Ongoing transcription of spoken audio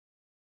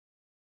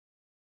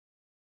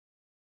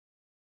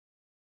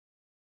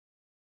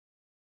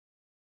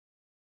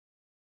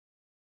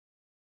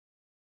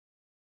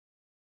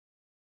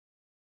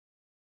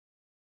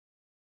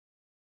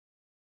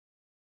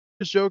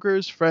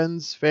Jokers,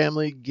 friends,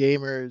 family,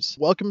 gamers.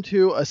 Welcome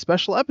to a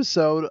special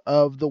episode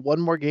of the One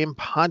More Game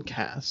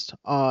podcast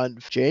on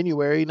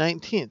January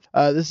 19th.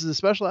 This is a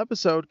special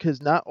episode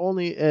because not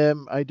only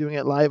am I doing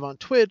it live on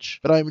Twitch,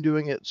 but I'm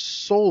doing it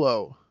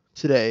solo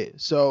today.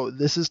 So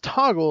this is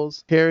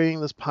Toggles carrying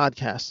this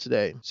podcast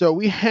today. So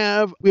we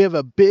have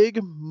a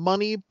big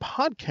money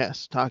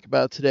podcast to talk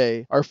about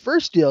today. Our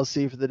first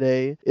DLC for the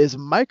day is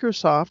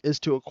Microsoft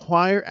is to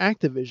acquire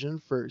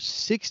Activision for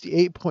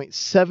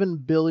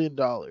 $68.7 billion.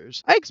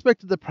 I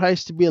expected the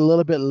price to be a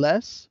little bit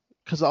less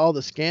because of all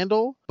the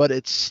scandal, but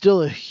it's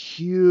still a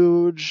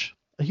huge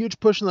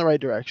push in the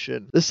right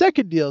direction. The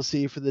second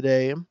DLC for the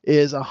day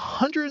is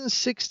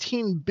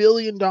 $116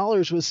 billion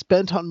was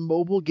spent on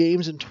mobile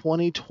games in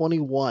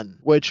 2021,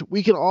 which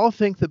we can all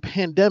thank the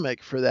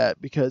pandemic for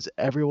that because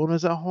everyone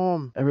was at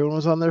home. Everyone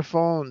was on their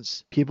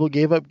phones. People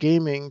gave up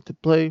gaming to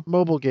play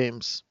mobile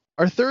games.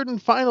 Our third and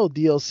final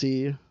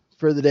DLC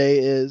for the day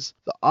is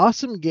the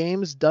Awesome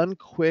Games Done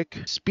Quick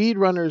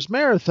Speedrunners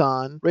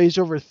Marathon raised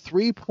over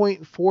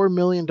 $3.4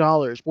 million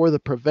for the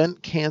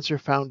Prevent Cancer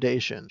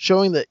Foundation,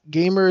 showing that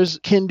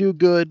gamers can do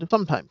good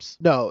sometimes.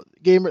 No,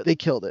 they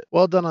killed it.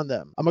 Well done on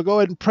them. I'm gonna go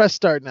ahead and press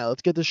start now.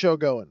 Let's get the show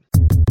going.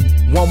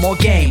 One more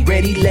game,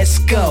 ready, let's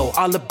go.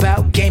 All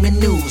about gaming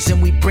news,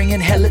 and we bringing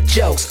hella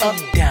jokes. Up,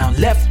 down,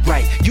 left,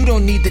 right, you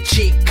don't need the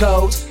cheat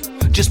codes.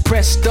 Just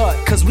press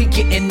start, cause we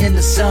getting in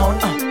the zone.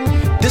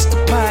 This the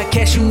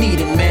podcast you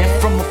needed, man.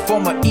 From a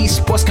former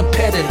esports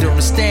competitor,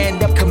 a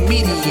stand-up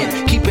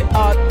comedian. Keep it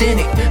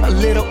authentic, a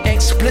little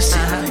explicit.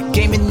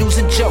 Gaming news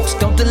and jokes,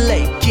 don't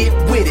delay, get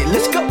with it,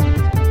 let's go.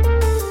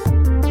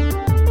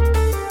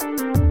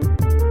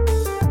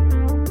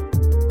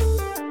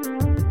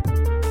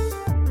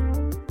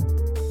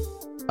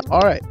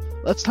 All right,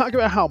 let's talk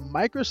about how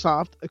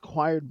Microsoft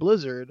acquired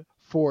Blizzard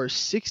for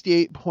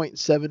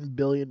 $68.7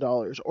 billion,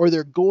 or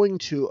they're going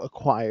to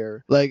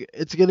acquire. Like,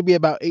 it's going to be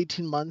about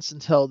 18 months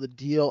until the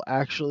deal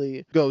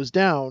actually goes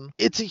down.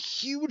 It's a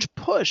huge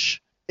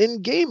push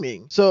in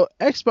gaming. So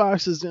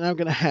Xbox is now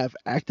going to have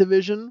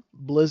Activision,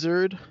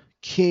 Blizzard,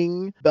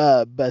 King,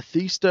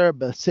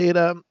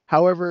 Bethesda,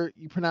 however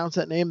you pronounce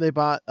that name they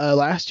bought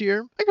last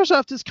year.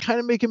 Microsoft is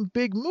kind of making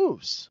big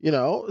moves,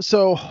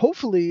 so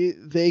hopefully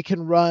they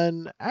can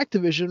run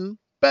Activision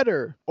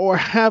better or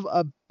have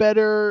a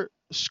better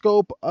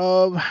scope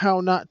of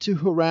how not to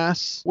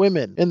harass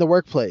women in the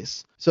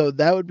workplace. So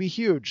that would be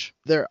huge.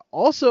 They're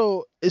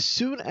also, as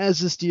soon as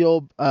this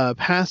deal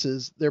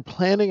passes, they're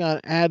planning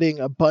on adding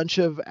a bunch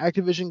of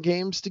Activision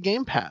games to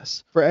Game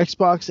Pass for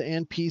Xbox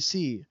and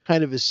PC.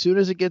 Kind of as soon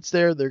as it gets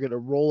there, they're going to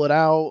roll it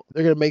out.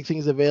 They're going to make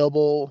things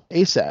available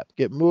ASAP.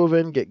 Get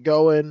moving, get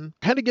going.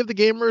 Kind of give the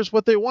gamers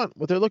what they want,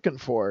 what they're looking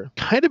for.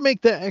 Kind of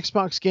make that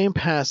Xbox Game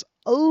Pass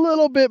a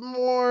little bit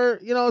more,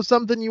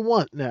 something you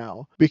want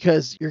now,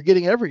 because you're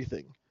getting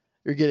everything.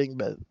 You're getting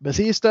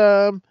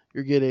Bethesda,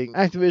 you're getting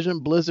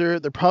Activision,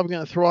 Blizzard. They're probably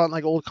going to throw out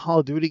like old Call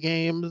of Duty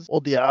games,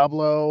 old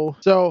Diablo.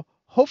 So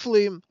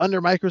hopefully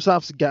under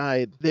Microsoft's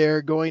guide,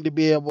 they're going to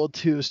be able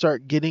to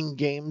start getting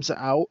games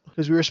out,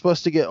 because we were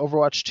supposed to get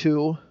Overwatch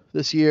 2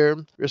 this year.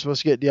 We were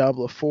supposed to get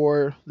Diablo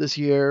 4 this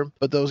year,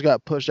 but those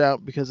got pushed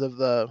out because of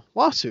the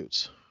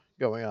lawsuits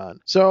going on.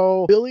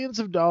 So billions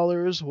of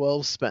dollars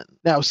well spent.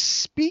 Now,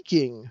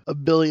 speaking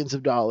of billions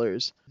of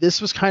dollars,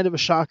 this was kind of a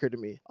shocker to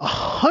me.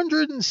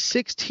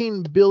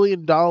 $116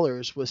 billion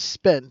was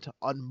spent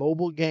on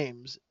mobile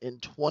games in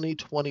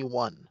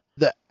 2021.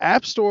 The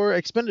App Store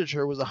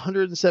expenditure was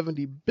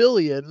 $170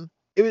 billion.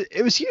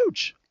 It was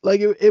huge.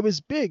 Like it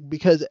was big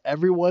because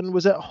everyone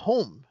was at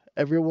home.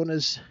 Everyone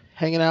is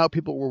hanging out.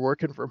 People were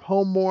working from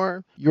home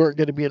more. You weren't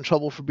going to be in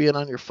trouble for being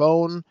on your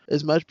phone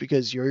as much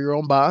because you're your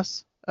own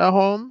boss at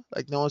home.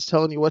 Like, no one's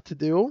telling you what to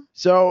do.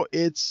 So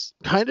it's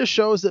kind of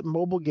shows that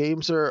mobile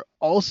games are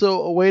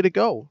also a way to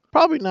go.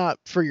 Probably not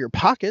for your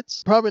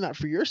pockets, probably not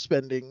for your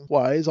spending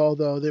wise,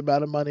 although the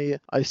amount of money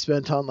I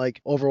spent on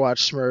like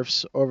Overwatch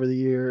Smurfs over the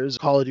years,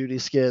 Call of Duty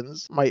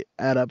skins might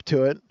add up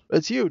to it.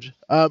 It's huge.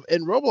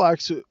 And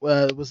Roblox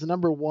was the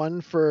number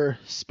one for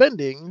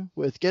spending,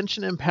 with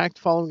Genshin Impact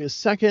following as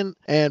second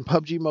and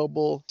PUBG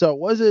Mobile. So it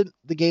wasn't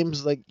the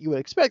games like you would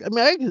expect. I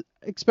mean,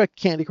 I expect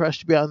Candy Crush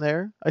to be on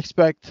there. I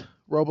expect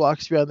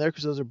Roblox to be on there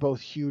because those are both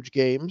huge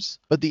games.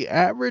 But the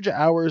average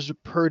hours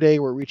per day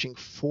were reaching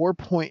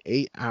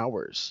 4.8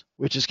 hours,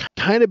 which is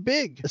kind of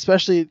big,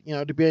 especially,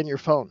 to be on your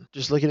phone,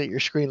 just looking at your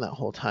screen that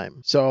whole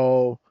time.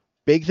 So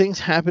big things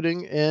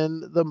happening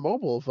in the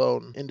mobile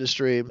phone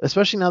industry,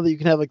 especially now that you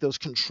can have like those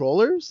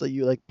controllers that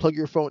you like plug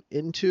your phone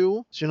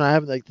into, so you're not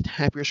having to like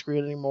tap your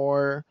screen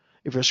anymore.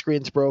 If your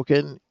screen's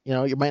broken,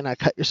 you might not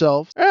cut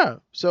yourself. Yeah.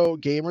 So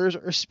gamers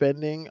are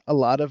spending a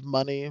lot of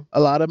money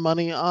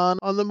on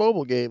the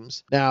mobile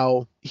games.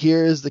 Now,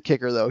 here's the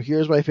kicker though.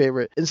 Here's my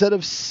favorite. Instead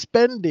of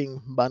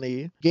spending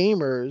money,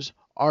 gamers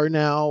are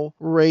now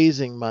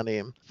raising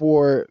money.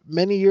 For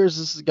many years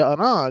this has gone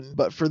on,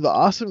 but for the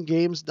Awesome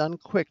Games Done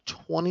Quick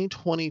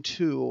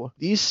 2022,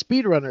 these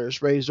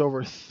speedrunners raised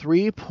over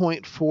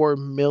 $3.4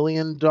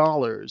 million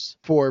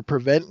for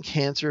Prevent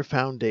Cancer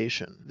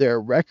Foundation. Their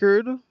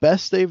record,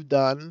 best they've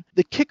done.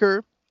 The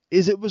kicker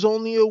is it was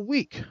only a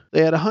week.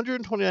 They had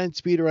 129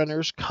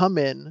 speedrunners come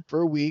in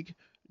for a week,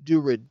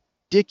 do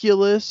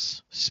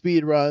ridiculous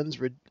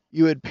speedruns.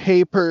 You would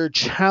pay per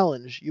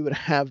challenge you would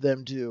have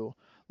them do.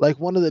 Like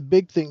one of the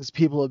big things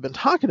people have been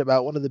talking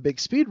about, one of the big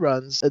speed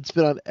runs that's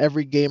been on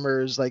every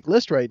gamer's like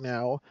list right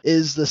now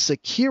is the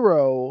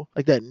Sekiro,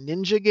 like that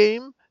ninja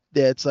game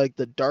that's like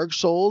the Dark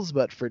Souls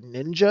but for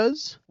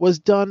ninjas, was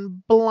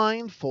done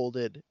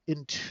blindfolded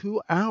in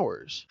 2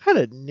 hours. What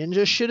kind of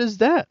ninja shit is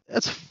that?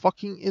 That's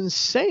fucking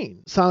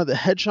insane. Sonic the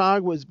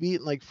Hedgehog was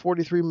beaten like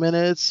 43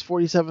 minutes,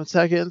 47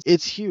 seconds.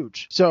 It's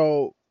huge.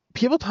 So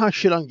people talk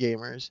shit on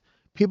gamers.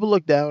 People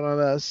look down on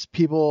us.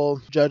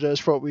 People judge us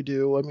for what we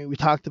do. I mean, we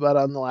talked about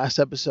on the last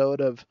episode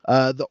of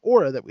the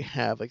aura that we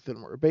have, like the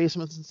number of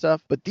basements and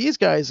stuff. But these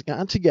guys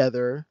got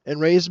together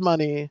and raised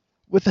money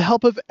with the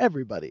help of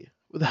everybody,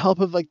 with the help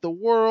of like the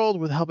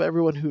world, with the help of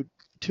everyone who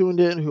tuned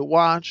in, who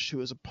watched, who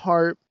was a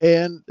part,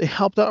 and they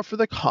helped out for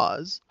the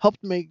cause,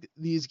 helped make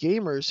these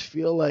gamers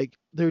feel like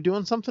they're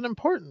doing something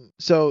important.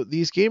 So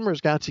these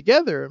gamers got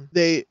together.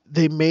 They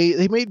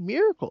made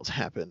miracles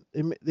happen.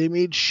 They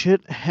made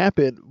shit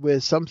happen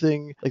with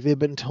something like they've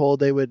been told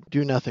they would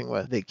do nothing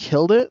with. They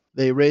killed it.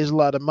 They raised a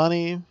lot of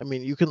money. I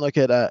mean, you can look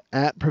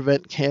at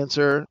Prevent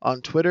Cancer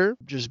on Twitter,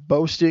 just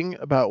boasting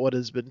about what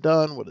has been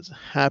done, what has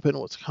happened,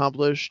 what's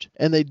accomplished.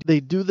 And they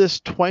do this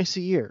twice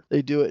a year.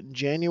 They do it in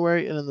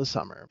January and in the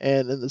summer.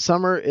 And in the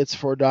summer, it's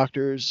for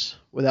Doctors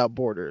Without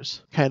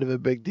Borders. Kind of a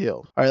big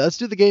deal. All right, let's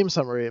do the game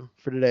summary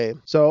for today.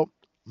 So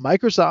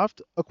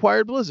Microsoft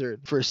acquired Blizzard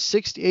for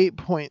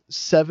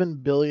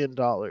 $68.7 billion.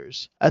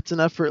 That's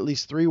enough for at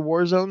least 3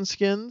 Warzone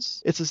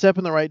skins. It's a step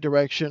in the right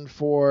direction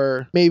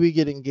for maybe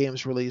getting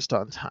games released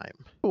on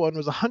time. One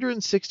was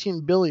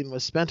 $116 billion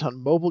was spent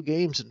on mobile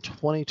games in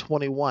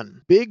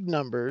 2021. Big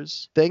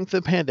numbers. Thank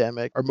the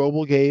pandemic. Are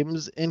mobile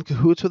games in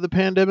cahoots with the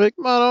pandemic?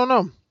 I don't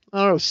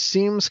know.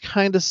 Seems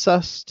kind of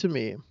sus to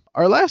me.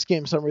 Our last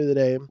game summary of the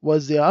day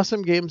was the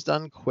Awesome Games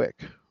Done Quick.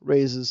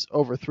 Raises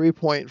over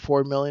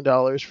 $3.4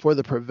 million for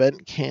the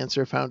Prevent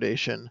Cancer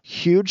Foundation.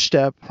 Huge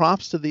step.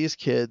 Props to these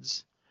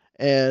kids.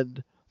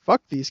 And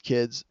fuck these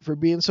kids for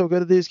being so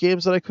good at these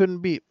games that I couldn't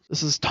beat.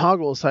 This is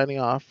Toggle signing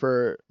off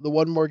for the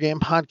One More Game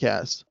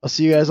podcast. I'll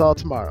see you guys all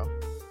tomorrow.